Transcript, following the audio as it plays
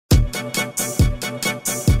Yeah.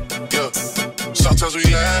 Sometimes we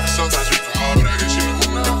laugh, sometimes we cry, but I guess you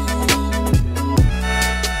know now.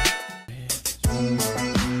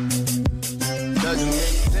 Doesn't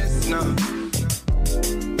make sense now.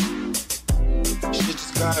 Shit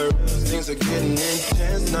just got real, things are getting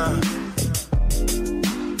intense now.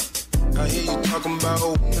 I hear you talking about a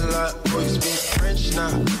lot, boy, you speak French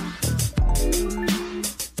now.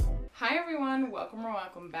 Hi everyone,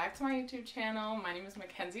 welcome back to my YouTube channel. My name is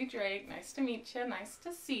Mackenzie Drake. Nice to meet you, nice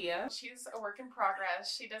to see you. She's a work in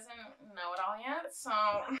progress. She doesn't know it all yet. So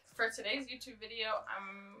for today's YouTube video,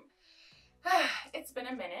 it's been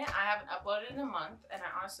a minute. I haven't uploaded in a month, and I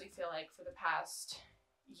honestly feel like for the past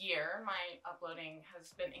year, my uploading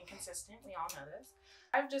has been inconsistent. We all know this.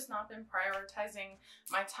 I've just not been prioritizing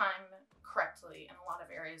my time correctly in a lot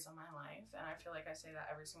of areas of my life, and I feel like I say that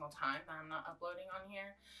every single time that I'm not uploading on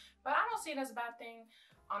here. But I don't see it as a bad thing.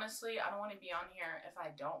 Honestly, I don't want to be on here if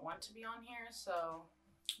I don't want to be on here, so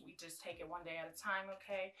we just take it one day at a time,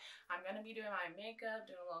 okay? I'm gonna be doing my makeup,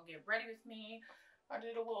 doing a little get ready with me. I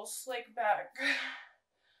did a little slick back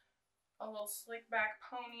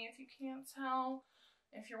pony, if you can't tell.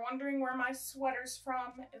 If you're wondering where my sweater's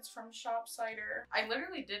from, it's from Shopsider. I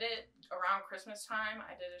literally did it around Christmas time.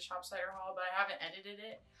 I did a Shopsider haul, but I haven't edited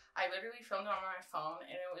it. I literally filmed it on my phone,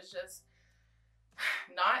 and it was just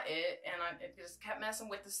not it, and it just kept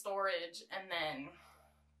messing with the storage, and then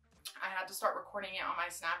I had to start recording it on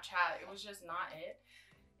my Snapchat. It was just not it,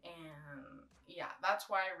 and yeah, that's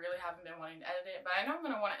why I really haven't been wanting to edit it, but I know I'm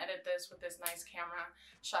going to want to edit this with this nice camera.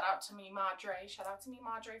 Shout out to me, Madre. Shout out to me,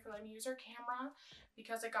 Madre, for letting me use her camera,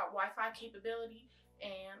 because it got Wi-Fi capability,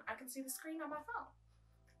 and I can see the screen on my phone,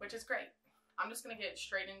 which is great. I'm just going to get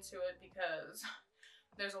straight into it because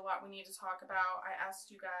there's a lot we need to talk about. I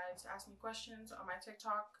asked you guys to ask me questions on my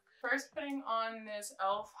TikTok. First, putting on this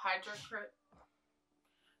e.l.f. Hydra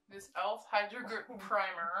Grip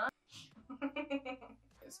Primer.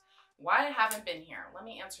 Why I haven't been here? Let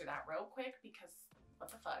me answer that real quick, because what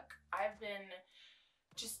the fuck? I've been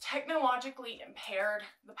just technologically impaired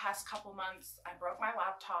the past couple months. I broke my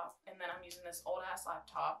laptop, and then I'm using this old ass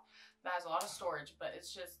laptop that has a lot of storage, but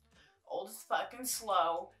it's just old as fuck and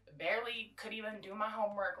slow. Barely could even do my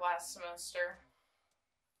homework last semester.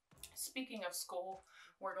 Speaking of school,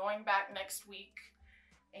 we're going back next week,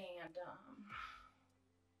 and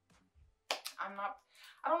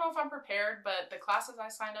I don't know if I'm prepared, but the classes I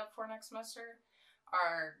signed up for next semester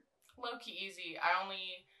are low-key easy. I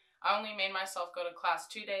only made myself go to class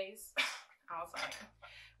 2 days. I was like,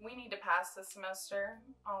 we need to pass this semester,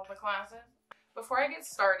 all the classes. Before I get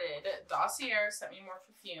started, Dossier sent me more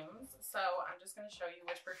perfumes, so I'm just going to show you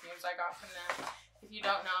which perfumes I got from them. If you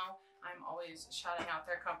don't know, I'm always shouting out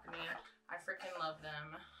their company. I freaking love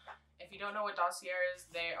them. If you don't know what Dossier is,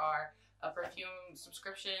 they are a perfume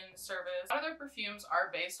subscription service. A lot of their perfumes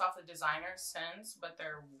are based off the designer scents, but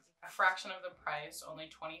they're a fraction of the price, only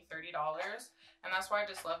 $20, $30. And that's why I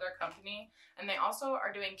just love their company. And they also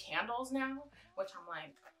are doing candles now, which I'm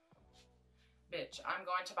like, bitch, I'm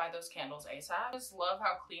going to buy those candles ASAP. I just love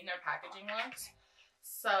how clean their packaging looks.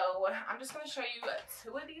 So I'm just going to show you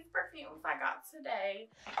 2 of these perfumes I got today.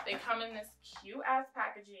 They come in this cute ass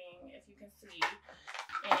packaging, if you can see.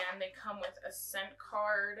 And they come with a scent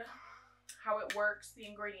card, how it works, the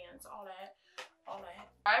ingredients, all that.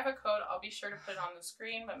 I have a code. I'll be sure to put it on the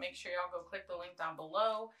screen, but make sure y'all go click the link down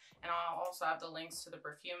below. And I'll also have the links to the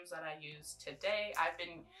perfumes that I used today.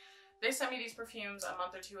 They sent me these perfumes a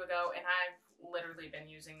month or 2 ago, and I've literally been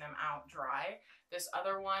using them out dry. This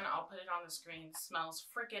other one, I'll put it on the screen, smells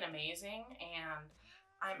freaking amazing, and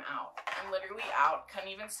I'm out. I'm literally out. Couldn't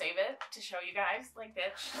even save it to show you guys. Like,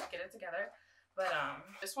 bitch, get it together. But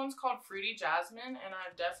this one's called Fruity Jasmine, and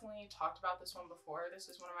I've definitely talked about this one before. This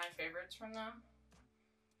is one of my favorites from them.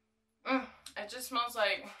 It just smells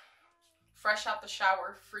like fresh out the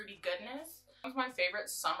shower fruity goodness. It's my favorite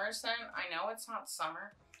summer scent. I know it's not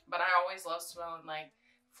summer, but I always love smelling like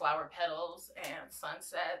flower petals and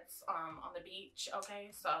sunsets on the beach, okay?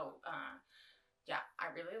 So yeah, I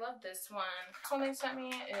really love this one. This one they sent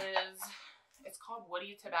me it's called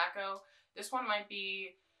Woody Tobacco. This one might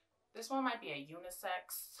be a unisex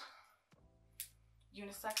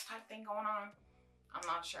type thing going on. I'm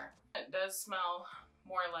not sure. It does smell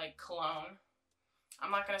more like cologne. I'm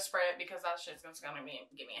not gonna spray it because that shit's gonna give me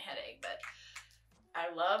a headache, but I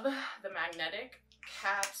love the magnetic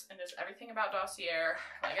caps and just everything about Dossier.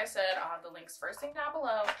 Like I said, I'll have the links first thing down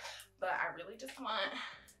below, but I just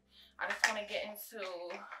want to get into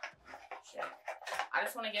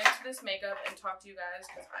this makeup and talk to you guys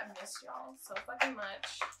because I missed y'all so fucking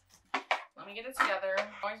much. Let me get it together.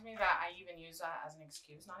 It annoys me that I even use that as an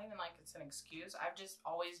excuse. Not even like it's an excuse. I've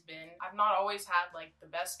not always had like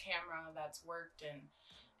the best camera that's worked in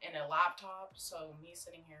a laptop. So me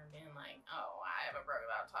sitting here and being like, oh, I have a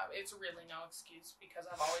broken laptop, it's really no excuse because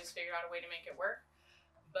I've always figured out a way to make it work.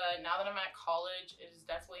 But now that I'm at college, it is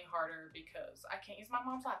definitely harder because I can't use my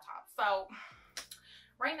mom's laptop. So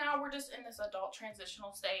right now we're just in this adult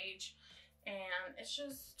transitional stage, and it's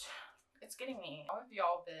getting me. How have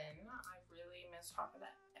y'all been? I really miss talking to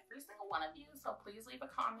every single one of you, so please leave a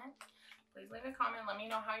comment. Please leave a comment. Let me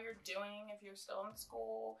know how you're doing, if you're still in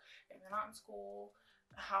school, if you're not in school.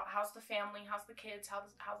 How's the family? How's the kids?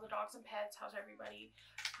 How's the dogs and pets? How's everybody?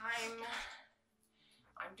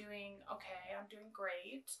 I'm doing okay. I'm doing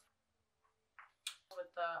great.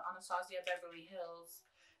 With the Anastasia Beverly Hills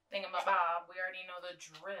thingamabob, we already know the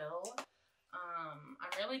drill. I'm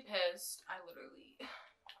really pissed.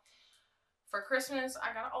 For Christmas,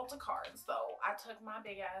 I got an Ulta card, so I took my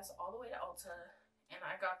big ass all the way to Ulta, and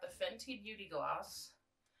I got the Fenty Beauty Gloss.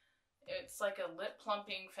 It's like a lip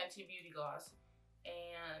plumping Fenty Beauty Gloss,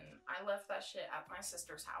 and I left that shit at my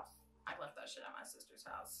sister's house.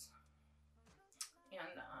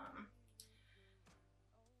 And,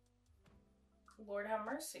 Lord have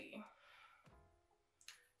mercy.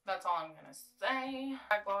 That's all I'm gonna say.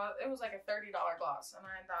 That gloss, it was like a $30 gloss, and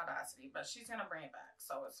I had the audacity, but she's gonna bring it back,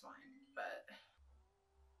 so it's fine. But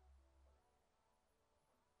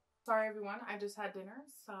sorry everyone, I just had dinner,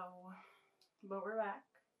 but we're back.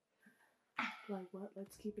 Like what?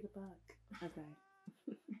 Let's keep it a buck. Okay.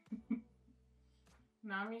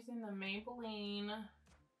 Now I'm using the Maybelline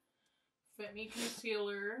Fit Me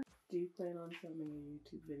Concealer. Do you plan on filming a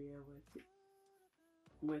YouTube video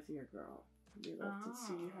with your girl? We love to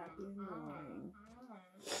see you happy and glowing.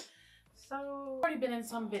 So, I've already been in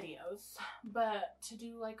some videos, but to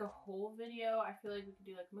do like a whole video, I feel like we could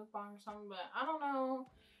do like a mukbang or something, but I don't know.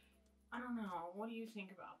 What do you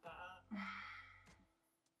think about that?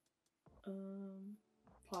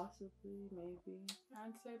 Possibly, maybe.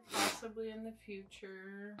 I'd say possibly in the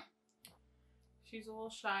future. She's a little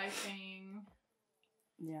shy thing.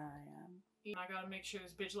 Yeah, I am. I gotta make sure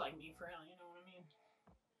this bitch like me for real, you know what I mean?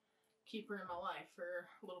 Keep her in my life for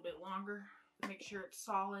a little bit longer. Make sure it's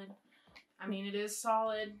solid. I mean, it is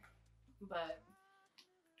solid, but...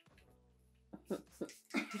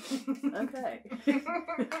 Okay.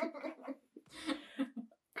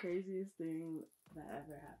 Craziest thing that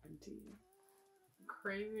ever happened to you?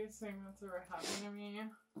 Craziest thing that's ever happened to me?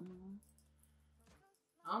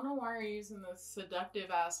 I don't know why you're using this seductive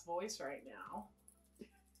ass voice right now.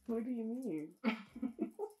 What do you mean?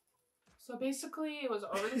 So basically, it was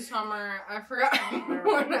over the summer. I forgot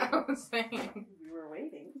what I was saying. We were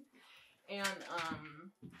waiting. And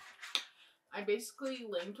I basically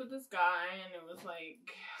linked with this guy, and it was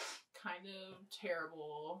like kind of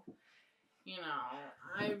terrible. You know,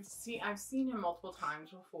 I've seen him multiple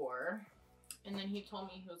times before, and then he told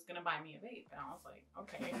me he was gonna buy me a vape, and I was like,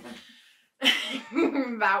 okay.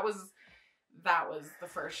 that was the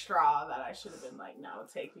first straw that I should have been like, no,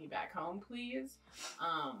 take me back home, please.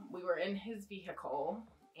 We were in his vehicle,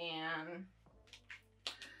 and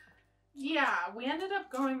yeah, we ended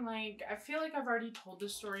up going like, I feel like I've already told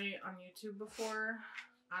this story on YouTube before.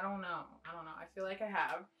 I don't know. I feel like I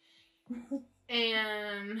have.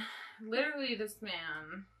 And literally this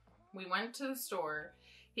man, we went to the store.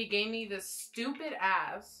 He gave me this stupid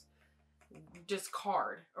ass just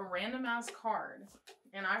card, a random ass card.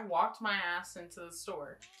 And I walked my ass into the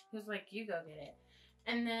store. He was like, you go get it.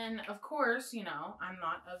 And then, of course, you know, I'm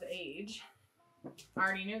not of age. I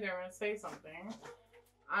already knew they were going to say something.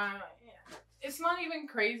 It's not even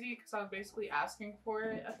crazy because I was basically asking for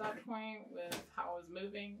it at that point with how I was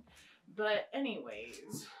moving. But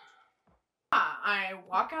anyways, I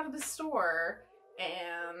walk out of the store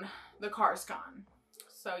and the car's gone.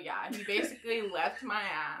 So yeah, he basically left my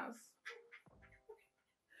ass.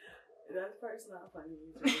 That part's not funny.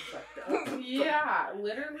 It's really fucked up. Yeah,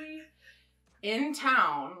 literally in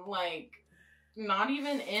town, like not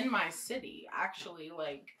even in my city, actually,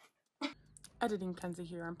 like. Editing Kenzie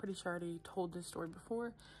here. I'm pretty sure I already told this story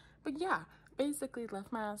before, but yeah, basically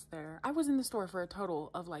left my ass there. I was in the store for a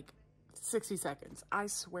total of like 60 seconds. I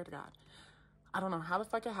swear to God. I don't know how the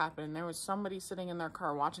fuck it happened. There was somebody sitting in their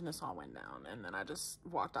car watching this all went down, and then I just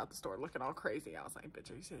walked out the store looking all crazy. I was like,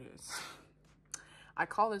 bitch, are you serious? I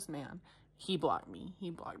call this man. He blocked me.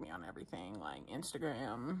 He blocked me on everything, like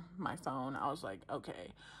Instagram, my phone. I was like,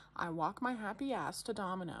 okay. I walk my happy ass to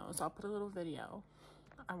Domino's. I'll put a little video.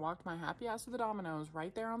 I walked my happy ass to the Domino's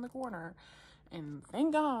right there on the corner, and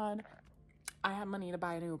thank God I had money to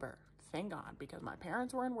buy an Uber. Thank God, because my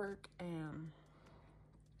parents were in work, and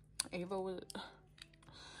Ava was,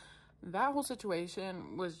 that whole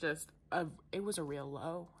situation was just it was a real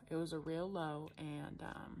low. It was a real low, and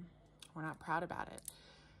we're not proud about it.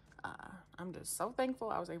 I'm just so thankful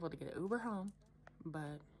I was able to get an Uber home,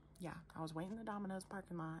 but yeah, I was waiting in the Domino's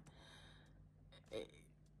parking lot.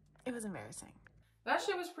 It was embarrassing. That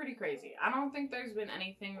shit was pretty crazy. I don't think there's been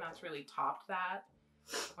anything that's really topped that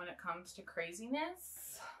when it comes to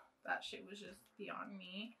craziness. That shit was just beyond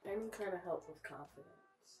me. Any kind of help with confidence.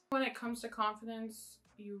 When it comes to confidence,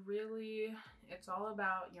 it's all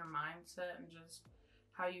about your mindset and just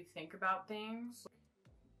how you think about things.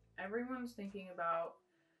 Everyone's thinking about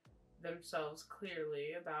themselves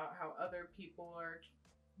clearly, about how other people are,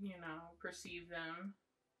 perceive them.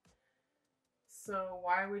 So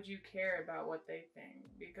why would you care about what they think?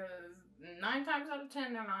 Because 9 times out of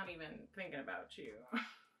 10, they're not even thinking about you.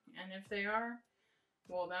 And if they are,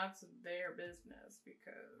 well, that's their business,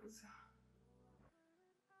 because,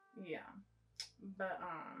 yeah. But,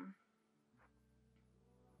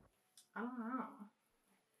 I don't know.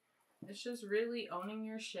 It's just really owning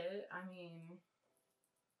your shit. I mean,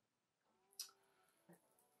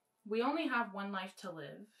 we only have one life to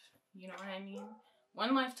live. You know what I mean?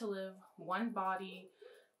 One life to live, one body,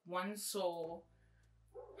 one soul.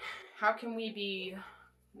 How can we be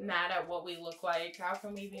mad at what we look like? How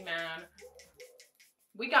can we be mad?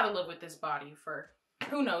 We gotta live with this body for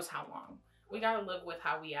who knows how long. We gotta live with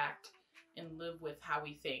how we act and live with how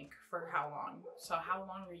we think for how long. So how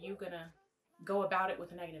long are you gonna go about it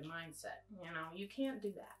with a negative mindset? You can't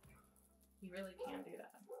do that. You really can't do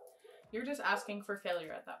that. You're just asking for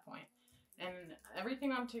failure at that point. And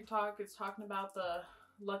everything on TikTok is talking about the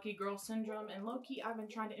lucky girl syndrome. And low-key, I've been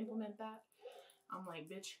trying to implement that. I'm like,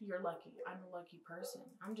 bitch, you're lucky. I'm a lucky person.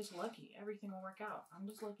 I'm just lucky. Everything will work out. I'm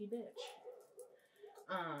just lucky bitch.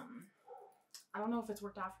 I don't know if it's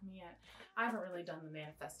worked out for me yet. I haven't really done the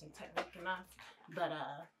manifesting technique enough. But,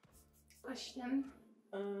 question.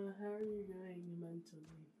 How are you doing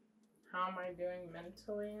mentally? How am I doing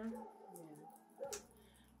mentally? Yeah.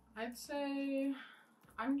 I'd say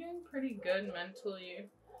I'm doing pretty good mentally.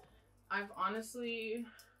 I've honestly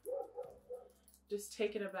just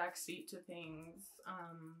taken a back seat to things.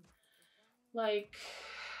 Like,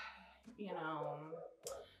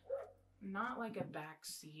 not like a back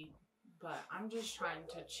seat, but I'm just trying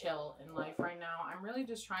to chill in life right now. I'm really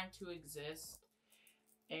just trying to exist.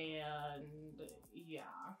 And yeah.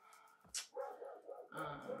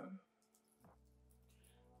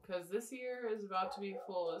 Because this year is about to be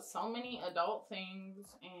full of so many adult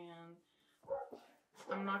things, and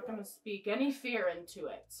I'm not going to speak any fear into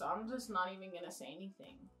it. So I'm just not even going to say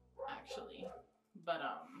anything, actually. But,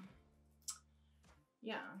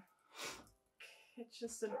 yeah. It's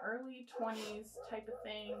just an early 20s type of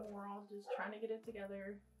thing. We're all just trying to get it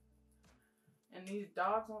together. And these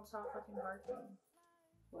dogs won't stop fucking barking.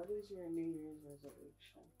 What is your New Year's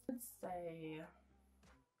resolution? Let's say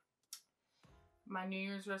my New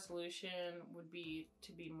Year's resolution would be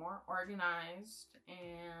to be more organized,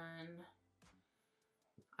 and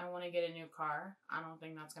I want to get a new car. I don't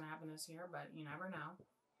think that's going to happen this year, but you never know.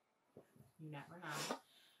 You never know.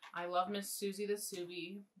 I love Miss Susie the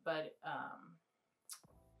Subi, but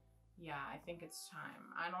yeah, I think it's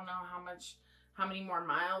time. I don't know how many more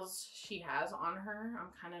miles she has on her.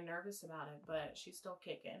 I'm kind of nervous about it, but she's still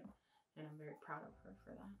kicking, and I'm very proud of her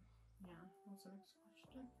for that. Yeah, what's the next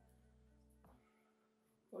question?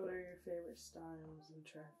 What are your favorite styles and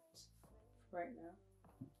trends right now?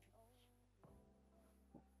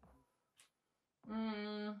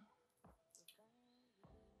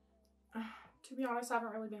 To be honest, I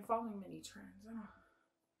haven't really been following many trends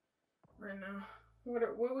right now.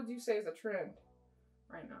 What would you say is a trend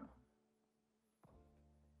right now?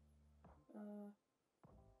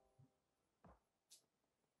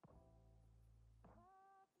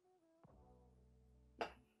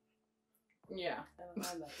 Yeah. I don't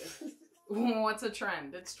know nothing. What's a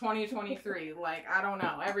trend? It's 2023. Like, I don't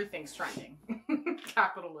know. Everything's trending.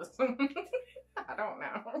 Capitalism. I don't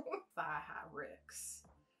know. Thigh-high Ricks.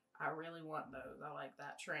 I really want those. I like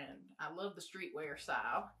that trend. I love the streetwear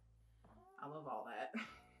style. I love all that.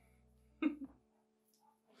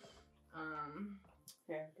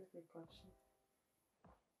 Yeah, pick a question.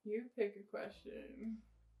 You pick a question.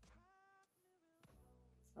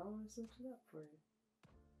 I want to switch it up for you.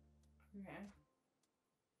 Okay.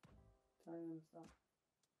 Tell you when to stop.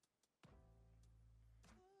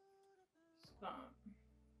 Stop.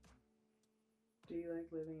 Do you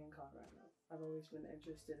like living in Colorado? I've always been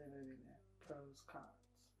interested in moving there. Pros,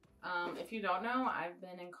 cons. If you don't know, I've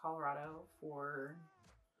been in Colorado for,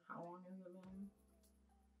 how long has it been?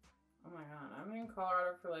 Oh my god, I've been in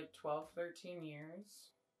Colorado for like 12, 13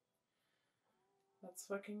 years. That's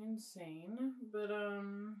fucking insane. But,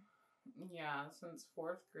 yeah, since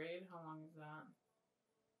 4th grade, how long is that?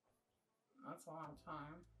 That's a long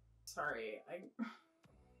time. Sorry,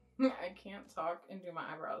 I can't talk and do my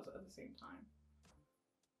eyebrows at the same time.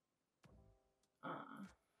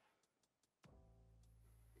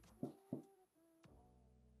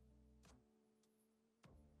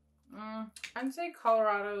 I'd say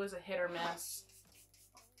Colorado is a hit or miss.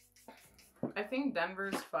 I think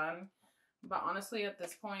Denver's fun, but honestly at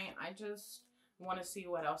this point, I just want to see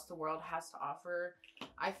what else the world has to offer.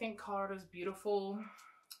 I think Colorado's beautiful.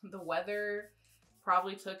 The weather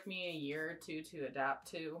probably took me a year or two to adapt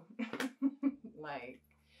to. Like,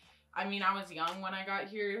 I mean, I was young when I got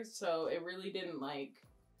here, so it really didn't like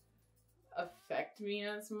affect me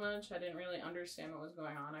as much. I didn't really understand what was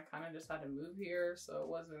going on. I kind of just had to move here, so it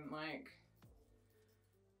wasn't like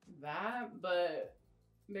that, but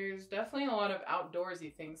there's definitely a lot of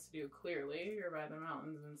outdoorsy things to do. Clearly, you're by the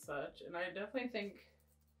mountains and such, and I definitely think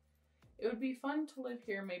it would be fun to live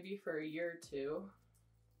here maybe for a year or two.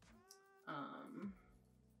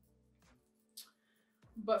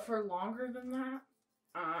 But for longer than that,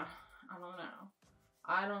 I don't know.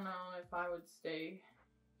 I don't know if I would stay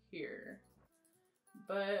here.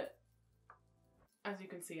 But as you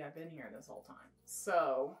can see, I've been here this whole time.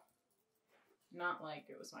 So, not like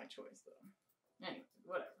it was my choice though. Anyway,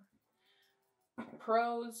 whatever.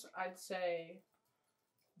 Pros, I'd say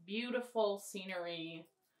beautiful scenery.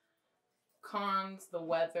 Cons, the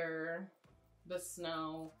weather, the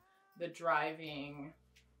snow, the driving,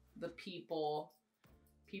 the people.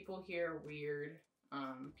 People here are weird.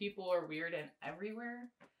 People are weird and everywhere,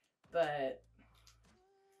 but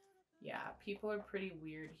yeah, people are pretty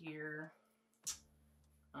weird here.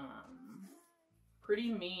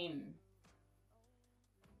 Pretty mean.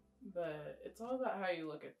 But it's all about how you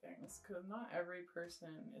look at things, because not every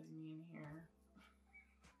person is mean here.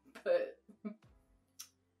 But,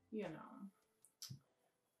 you know.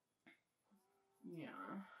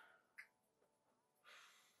 Yeah.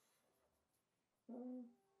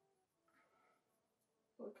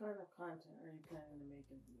 What kind of content are you planning to make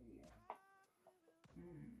in the new year?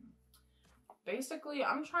 Basically,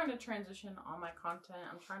 I'm trying to transition all my content.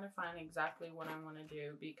 I'm trying to find exactly what I want to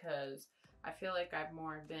do, because I feel like I've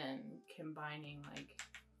more been combining like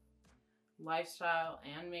lifestyle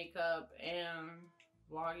and makeup and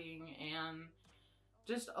vlogging and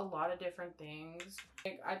just a lot of different things.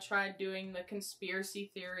 Like, I tried doing the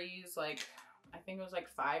conspiracy theories, like I think it was like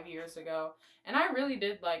 5 years ago, and I really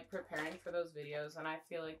did like preparing for those videos, and I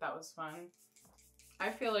feel like that was fun.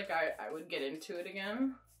 I feel like I would get into it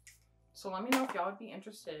again. So let me know if y'all would be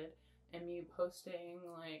interested in me posting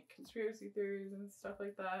like conspiracy theories and stuff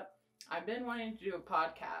like that. I've been wanting to do a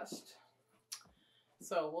podcast,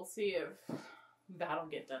 so we'll see if that'll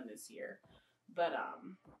get done this year. But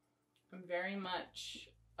I'm very much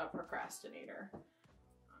a procrastinator.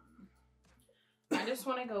 I just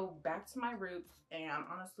want to go back to my roots and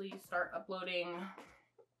honestly start uploading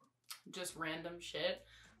just random shit.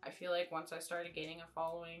 I feel like once I started gaining a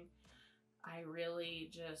following, I really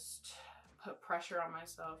just put pressure on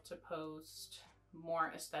myself to post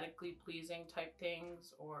more aesthetically pleasing type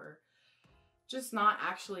things, or just not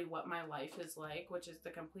actually what my life is like, which is the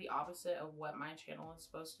complete opposite of what my channel is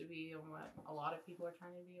supposed to be and what a lot of people are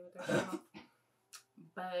trying to be with their channel.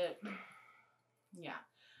 But yeah,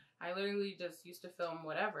 I literally just used to film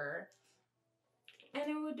whatever and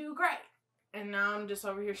it would do great. And now I'm just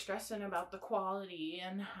over here stressing about the quality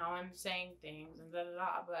and how I'm saying things and da da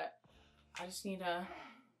da. But I just need to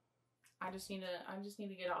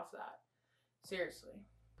get off that. Seriously.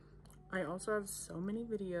 I also have so many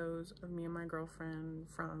videos of me and my girlfriend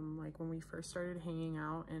from like when we first started hanging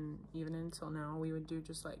out, and even until now. We would do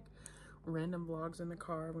just like random vlogs in the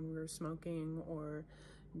car when we were smoking, or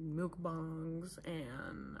mukbangs,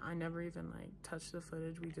 and I never even like touched the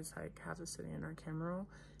footage. We just like have to sit in our camera roll,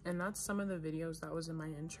 and that's some of the videos that was in my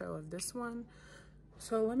intro of this one.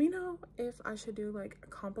 So let me know if I should do like a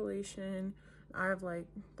compilation. I have like,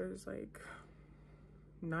 there's like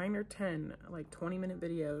 9 or 10 like 20-minute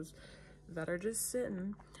videos that are just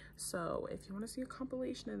sitting. So if you want to see a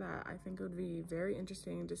compilation of that, I think it would be very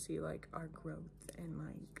interesting to see like our growth and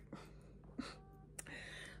like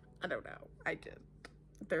I don't know,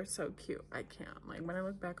 they're so cute. I can't, like, when I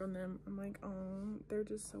look back on them, I'm like, oh, they're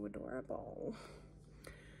just so adorable.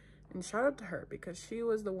 And shout out to her, because she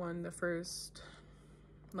was the one, the first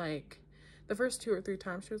 2 or 3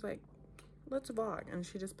 times she was like, let's vlog, and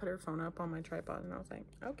she just put her phone up on my tripod, and I was like,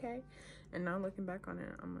 okay. And now looking back on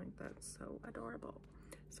it, I'm like, that's so adorable.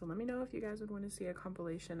 So let me know if you guys would want to see a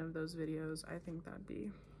compilation of those videos. I think that'd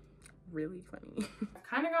be really funny. I've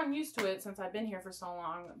kind of gotten used to it since I've been here for so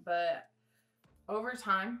long, but over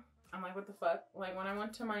time, I'm like, what the fuck? Like, when I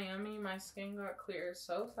went to Miami, my skin got clear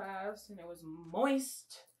so fast, and it was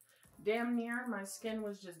moist. Damn near. My skin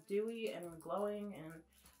was just dewy and glowing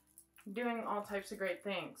and doing all types of great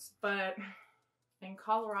things. But in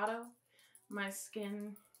Colorado, my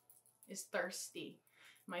skin is thirsty.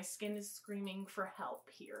 My skin is screaming for help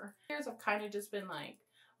here. Years I've kind of just been like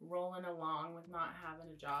rolling along with not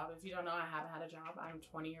having a job. If you don't know, I haven't had a job. I'm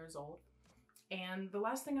 20 years old. And the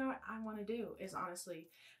last thing I want to do is honestly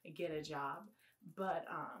get a job. But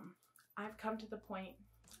I've come to the point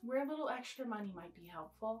where a little extra money might be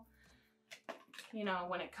helpful. You know,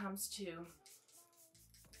 when it comes to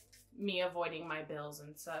me avoiding my bills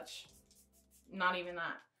and such. Not even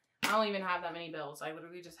that. I don't even have that many bills. I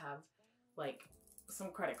literally just have like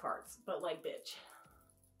some credit cards. But like, bitch.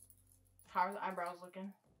 How are the eyebrows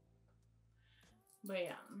looking? But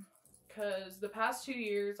yeah. Because the past 2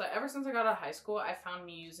 years, like ever since I got out of high school, I found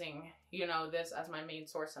me using, you know, this as my main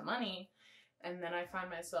source of money. And then I find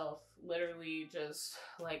myself literally just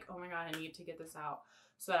like, oh my God, I need to get this out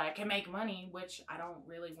so that I can make money, which I don't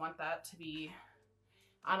really want that to be,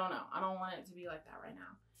 I don't know. I don't want it to be like that right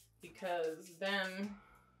now. Because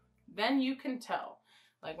then you can tell.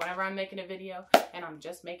 Like whenever I'm making a video and I'm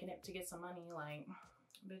just making it to get some money, like,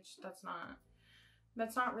 bitch, that's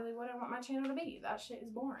not really what I want my channel to be. That shit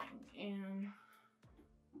is boring. And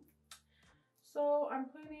so I'm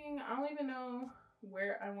planning, I don't even know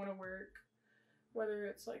where I want to work, whether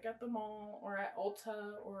it's like at the mall or at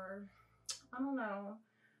Ulta or I don't know,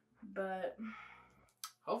 but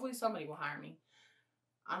hopefully somebody will hire me.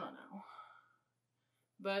 I don't know.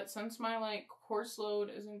 But since my like course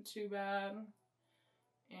load isn't too bad,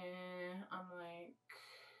 and I'm like,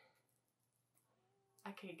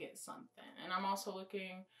 I could get something. And I'm also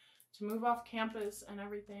looking to move off campus and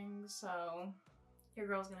everything, so your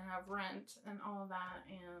girl's gonna have rent and all of that,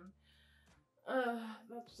 and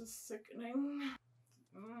that's just sickening.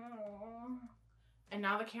 And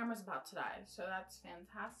now the camera's about to die, so that's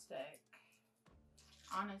fantastic.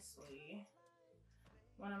 Honestly,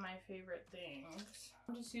 one of my favorite things.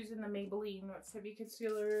 I'm just using the Maybelline What's Heavy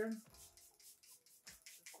Concealer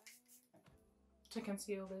to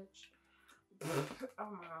conceal, bitch.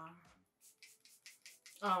 Oh my God.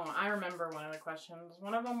 Oh, I remember one of the questions.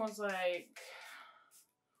 One of them was like,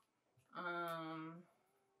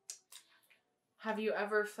 have you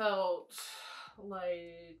ever felt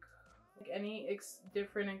like any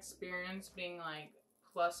different experience being like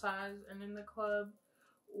plus size and in the club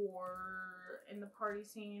or in the party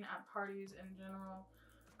scene, at parties in general?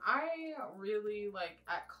 I really like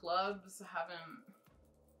at clubs haven't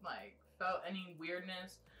like felt any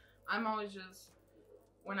weirdness. I'm always just,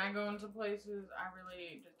 when I go into places, I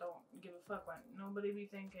really just don't give a fuck what nobody be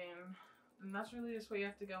thinking. And that's really just where you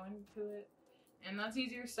have to go into it. And that's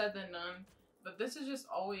easier said than done. But this is just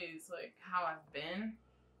always like how I've been.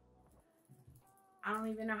 I don't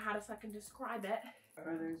even know how to fucking describe it.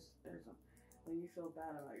 Or there's when you feel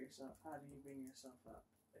bad about yourself, how do you bring yourself up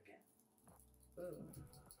again? Ooh.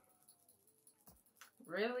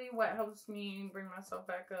 Really, what helps me bring myself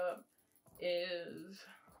back up is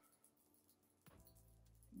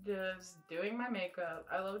just doing my makeup.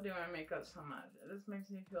 I love doing my makeup so much. It just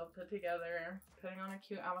makes me feel put together, putting on a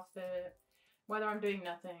cute outfit, whether I'm doing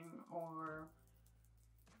nothing or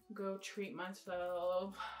go treat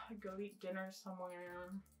myself, go eat dinner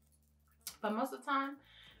somewhere. But most of the time,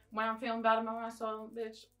 when I'm feeling bad about myself,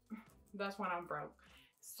 bitch, that's when I'm broke.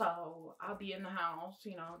 So I'll be in the house,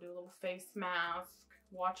 you know, do a little face mask,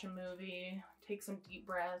 watch a movie, take some deep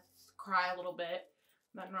breaths, cry a little bit.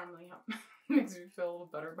 That normally makes me feel a little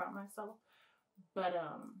better about myself. But,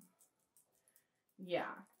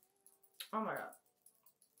 yeah. Oh my God.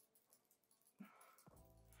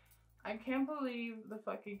 I can't believe the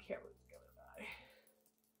fucking camera's gonna die.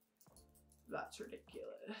 That's ridiculous.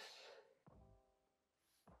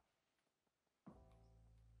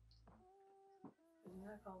 Isn't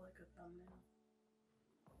that called like a thumbnail?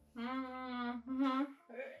 Mm-hmm.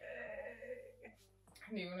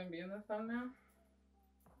 Do you want to be in the thumbnail?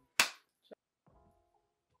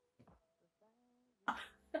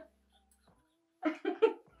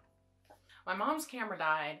 My mom's camera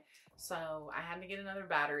died, so I had to get another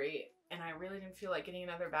battery, and I really didn't feel like getting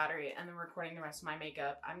another battery and then recording the rest of my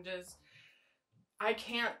makeup. I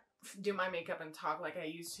can't do my makeup and talk like I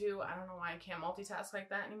used to. I don't know why I can't multitask like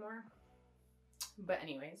that anymore. But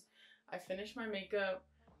anyways, I finished my makeup,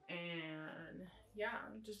 and yeah,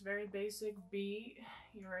 just very basic beat.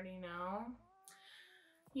 You already know.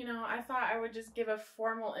 You know, I thought I would just give a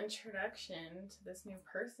formal introduction to this new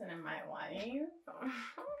person in my life.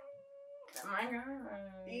 Oh my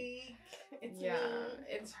god. Eek. It's yeah, me.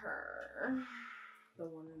 it's her. The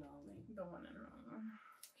one and only. The one and only.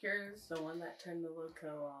 Here's the one that turned the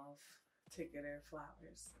loco off to get her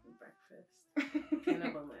flowers and breakfast. And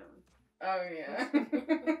a balloon. Oh yeah.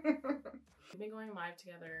 We've been going live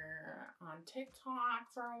together on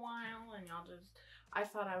TikTok for a while, and I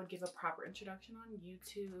thought I would give a proper introduction on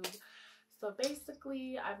YouTube. So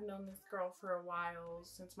basically, I've known this girl for a while,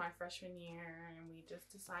 since my freshman year, and we just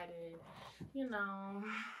decided, you know,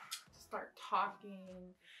 to start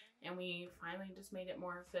talking, and we finally just made it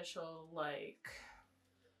more official, like,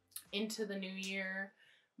 into the new year,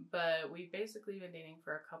 but we've basically been dating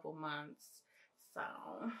for a couple months, so,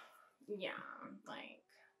 yeah, like,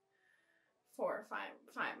 4 or 5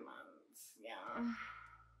 months, yeah.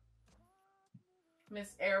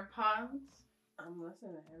 Miss AirPods? I'm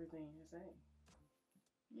listening to everything you're saying.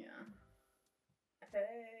 Yeah.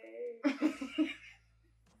 Hey.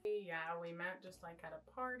 Yeah, we met just like at a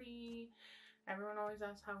party. Everyone always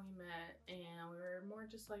asks how we met, and we were more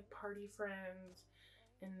just like party friends.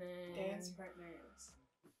 And then Dance partners.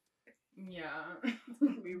 Yeah.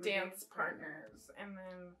 We were dance partners. And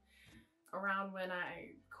then around when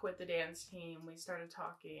I quit the dance team, we started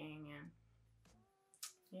talking, and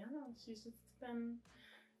yeah, she's just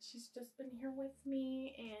been here with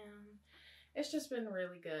me, and it's just been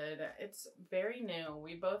really good. It's very new.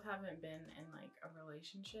 We both haven't been in like a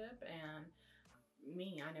relationship, and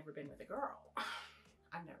I never been with a girl.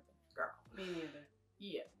 I've never been with a girl. Me neither.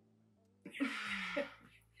 Yeah.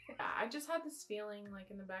 I just had this feeling like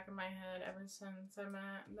in the back of my head ever since we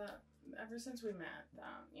met, that,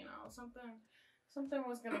 you know, something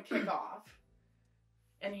was gonna kick off.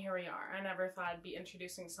 And here we are. I never thought I'd be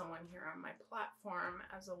introducing someone here on my platform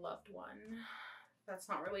as a loved one. That's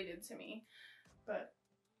not related to me, but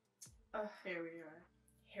Here we are.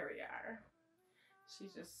 Here we are.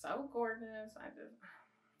 She's just so gorgeous.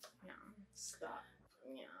 Yeah. Stop.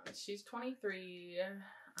 Yeah. She's 23.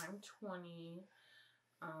 I'm 20.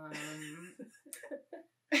 I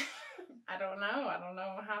don't know. I don't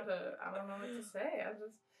know what to say. I feel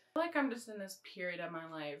like I'm just in this period of my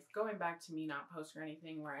life, going back to me not posting or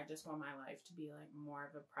anything, where I just want my life to be like more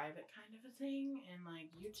of a private kind of a thing. And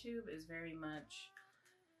like YouTube is very much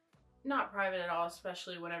not private at all,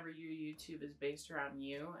 especially whenever your YouTube is based around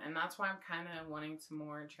you. And that's why I'm kind of wanting to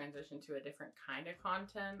more transition to a different kind of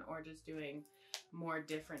content, or just doing more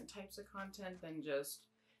different types of content than just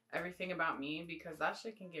everything about me, because that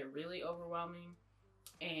shit can get really overwhelming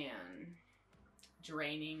and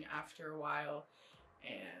draining after a while.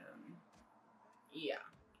 And yeah,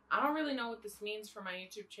 I don't really know what this means for my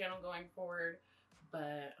YouTube channel going forward,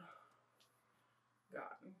 but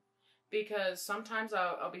God, because sometimes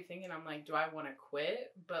I'll be thinking, I'm like, do I want to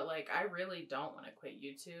quit? But like, I really don't want to quit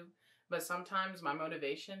YouTube, but sometimes my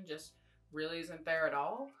motivation just really isn't there at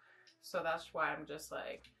all. So that's why I'm just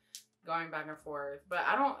like going back and forth. But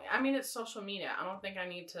I mean, it's social media. I don't think I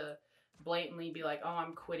need to blatantly be like, oh,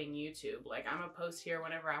 I'm quitting YouTube. Like, I'm gonna post here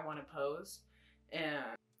whenever I want to post.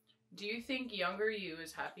 And do you think younger you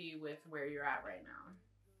is happy with where you're at right now?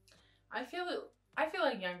 I feel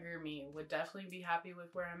like younger me would definitely be happy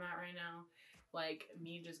with where I'm at right now. Like,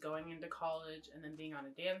 me just going into college and then being on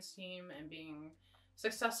a dance team and being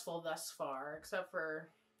successful thus far, except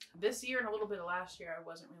for this year and a little bit of last year, I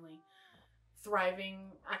wasn't really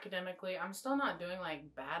thriving academically. I'm still not doing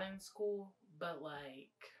like bad in school, but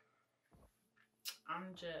like, I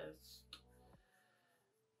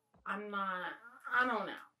don't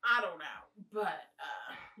know. But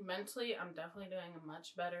mentally, I'm definitely doing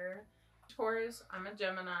much better. Taurus, I'm a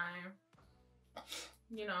Gemini.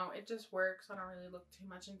 You know, it just works. I don't really look too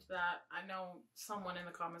much into that. I know someone in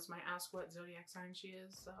the comments might ask what zodiac sign she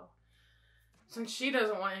is, so since she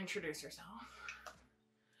doesn't want to introduce herself,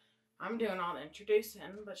 I'm doing all the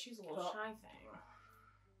introducing, but she's a little shy thing.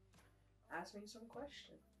 Ask me some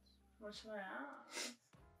questions. What should I ask?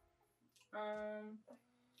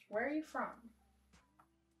 Where are you from?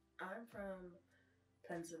 I'm from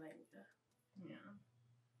Pennsylvania. Yeah.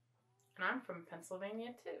 And I'm from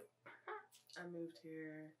Pennsylvania too. I moved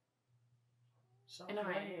here In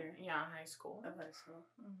high school. Of high school.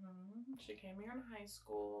 She came here in high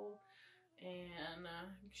school, and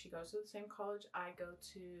she goes to the same college I go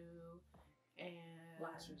to, and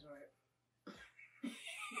Last resort.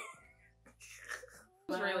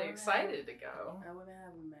 I was really excited to go. I wouldn't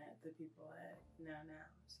have met the people I know now,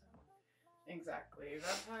 so. Exactly.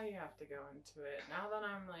 That's how you have to go into it. Now that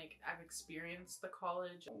I've experienced the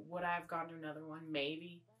college, would I have gone to another one?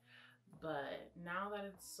 Maybe. But now that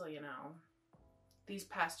it's, you know, these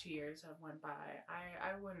past 2 years have went by,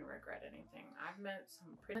 I wouldn't regret anything. I've met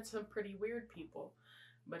some pretty weird people,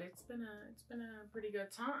 But it's been a pretty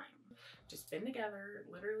good time. Just been together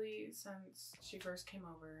literally since she first came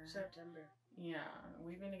over. September. Yeah,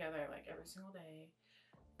 we've been together like every single day.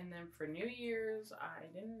 And then for New Year's, I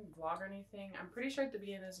didn't vlog or anything. I'm pretty sure at the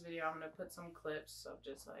beginning of this video, I'm gonna put some clips of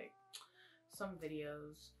just like some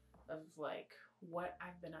videos of like what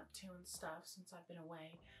I've been up to and stuff since I've been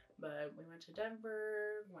away. But we went to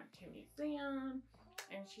Denver, went to a museum,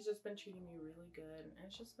 and she's just been treating me really good. And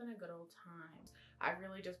it's just been a good old time. I've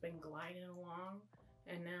really just been gliding along,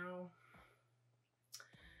 and now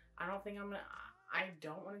I don't think I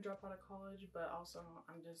don't want to drop out of college, but also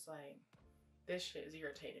I'm just like, this shit is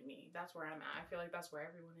irritating me. That's where I'm at. I feel like that's where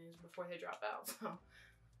everyone is before they drop out, so.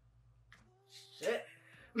 Shit.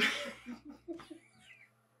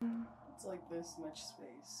 It's like this much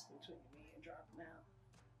space between me and dropping out.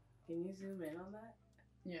 Can you zoom in on that?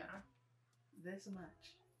 Yeah. This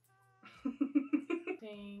much. I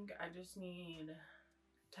think I just need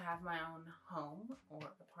to have my own home or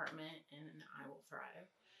apartment and I will thrive.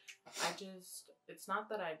 It's not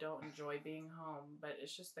that I don't enjoy being home, but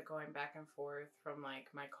it's just the going back and forth from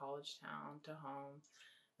like my college town to home.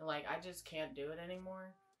 And like, I just can't do it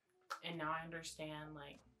anymore. And now I understand,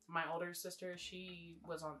 like, my older sister, she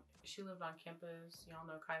lived on campus. Y'all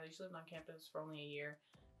know Kylie, she lived on campus for only a year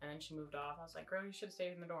and then she moved off. I was like, girl, you should have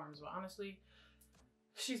stayed in the dorms. But honestly,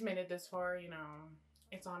 she's made it this far, you know.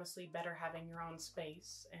 It's honestly better having your own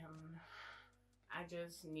space, and I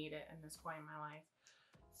just need it in this point in my life.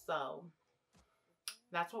 So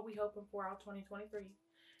that's what we hoping for out 2023.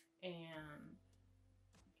 And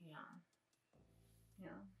yeah.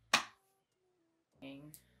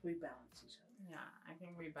 We balance each other. Yeah, I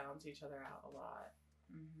think we balance each other out a lot.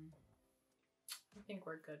 I think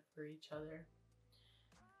we're good for each other.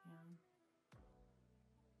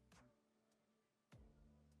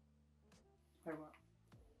 Yeah. Or what?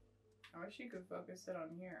 I wish you could focus it on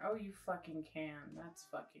here. Oh, you fucking can. That's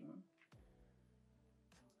fucking.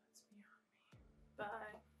 That's beyond me.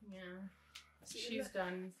 Bye. Yeah. She's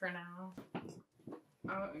done for now.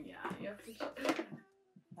 Oh, yeah. You have to.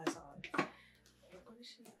 I saw it. What is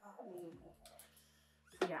she?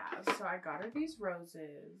 Yeah, so I got her these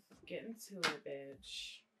roses. Get into it,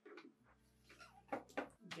 bitch.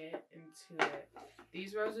 Get into it.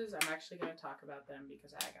 These roses, I'm actually going to talk about them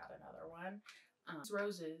because I got another one. These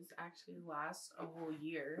roses actually last a whole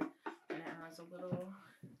year, and it has a little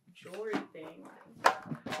jewelry thing.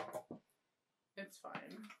 It's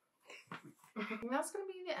fine. That's going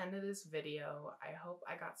to be the end of this video. I hope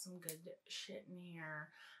I got some good shit in here.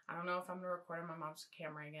 I don't know if I'm going to record on my mom's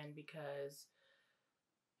camera again because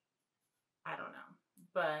I don't know.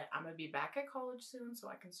 But I'm going to be back at college soon so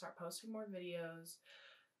I can start posting more videos.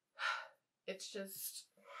 It's just,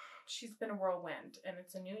 she's been a whirlwind and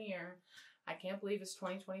it's a new year. I can't believe it's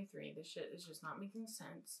 2023. This shit is just not making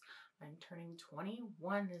sense. I'm turning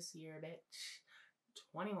 21 this year, bitch.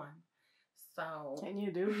 21. So. Can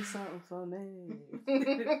you do something for me?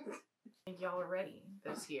 I think y'all are ready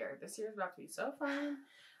this year. This year is about to be so fun.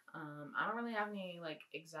 I don't really have any like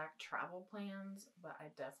exact travel plans, but I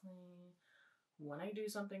definitely, when I do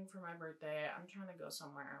something for my birthday, I'm trying to go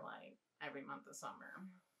somewhere like every month of summer.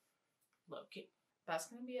 Low-key. That's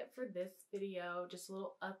gonna be it for this video. Just a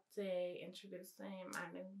little update, introducing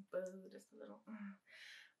my new boo, just a little.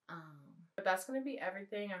 But that's gonna be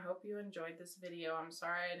everything. I hope you enjoyed this video. I'm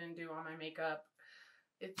sorry I didn't do all my makeup.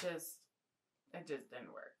 It just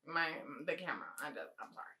didn't work. The camera. I'm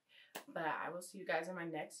sorry. But I will see you guys in my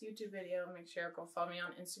next YouTube video. Make sure to go follow me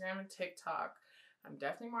on Instagram and TikTok. I'm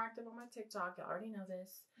definitely more active on my TikTok. You already know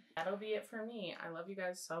this. That'll be it for me. I love you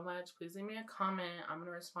guys so much. Please leave me a comment. I'm going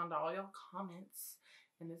to respond to all y'all comments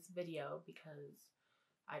in this video because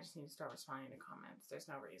I just need to start responding to comments. There's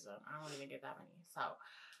no reason. I don't even get that many. So,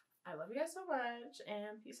 I love you guys so much.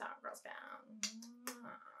 And peace out, Girl Scout.